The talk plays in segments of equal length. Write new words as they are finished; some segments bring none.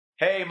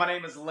Hey, my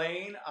name is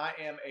Lane. I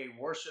am a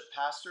worship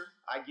pastor.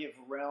 I give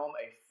Realm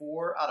a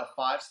 4 out of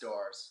 5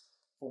 stars.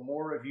 For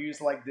more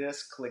reviews like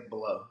this, click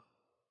below.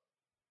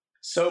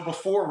 So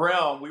before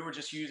Realm, we were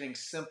just using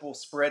simple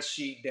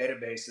spreadsheet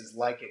databases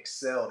like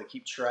Excel to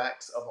keep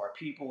tracks of our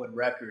people and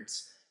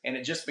records, and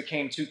it just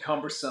became too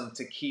cumbersome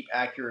to keep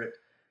accurate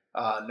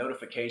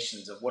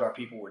notifications of what our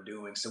people were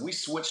doing. So we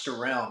switched to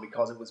Realm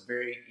because it was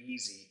very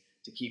easy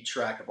to keep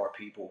track of our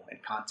people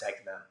and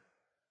contact them.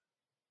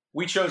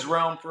 We chose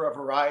Realm for a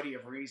variety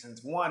of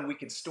reasons. One, we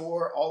could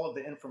store all of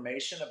the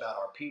information about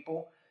our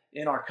people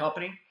in our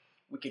company.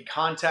 We could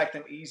contact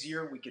them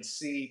easier. We could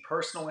see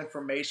personal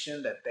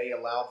information that they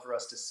allowed for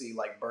us to see,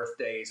 like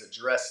birthdays,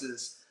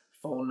 addresses,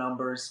 phone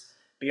numbers.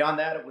 Beyond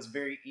that, it was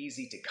very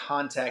easy to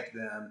contact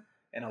them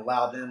and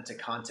allow them to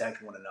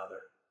contact one another.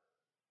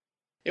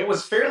 It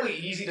was fairly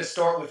easy to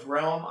start with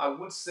Realm. I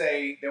would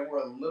say there were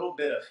a little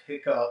bit of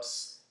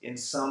hiccups in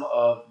some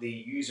of the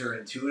user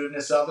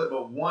intuitiveness of it,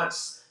 but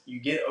once you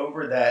get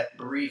over that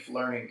brief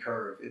learning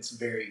curve, it's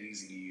very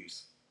easy to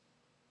use.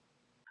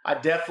 I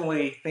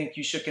definitely think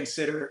you should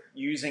consider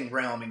using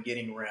Realm and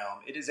getting Realm.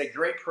 It is a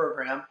great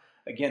program.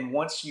 Again,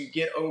 once you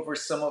get over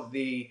some of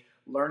the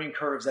learning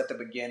curves at the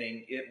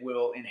beginning, it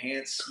will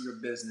enhance your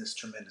business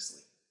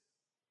tremendously.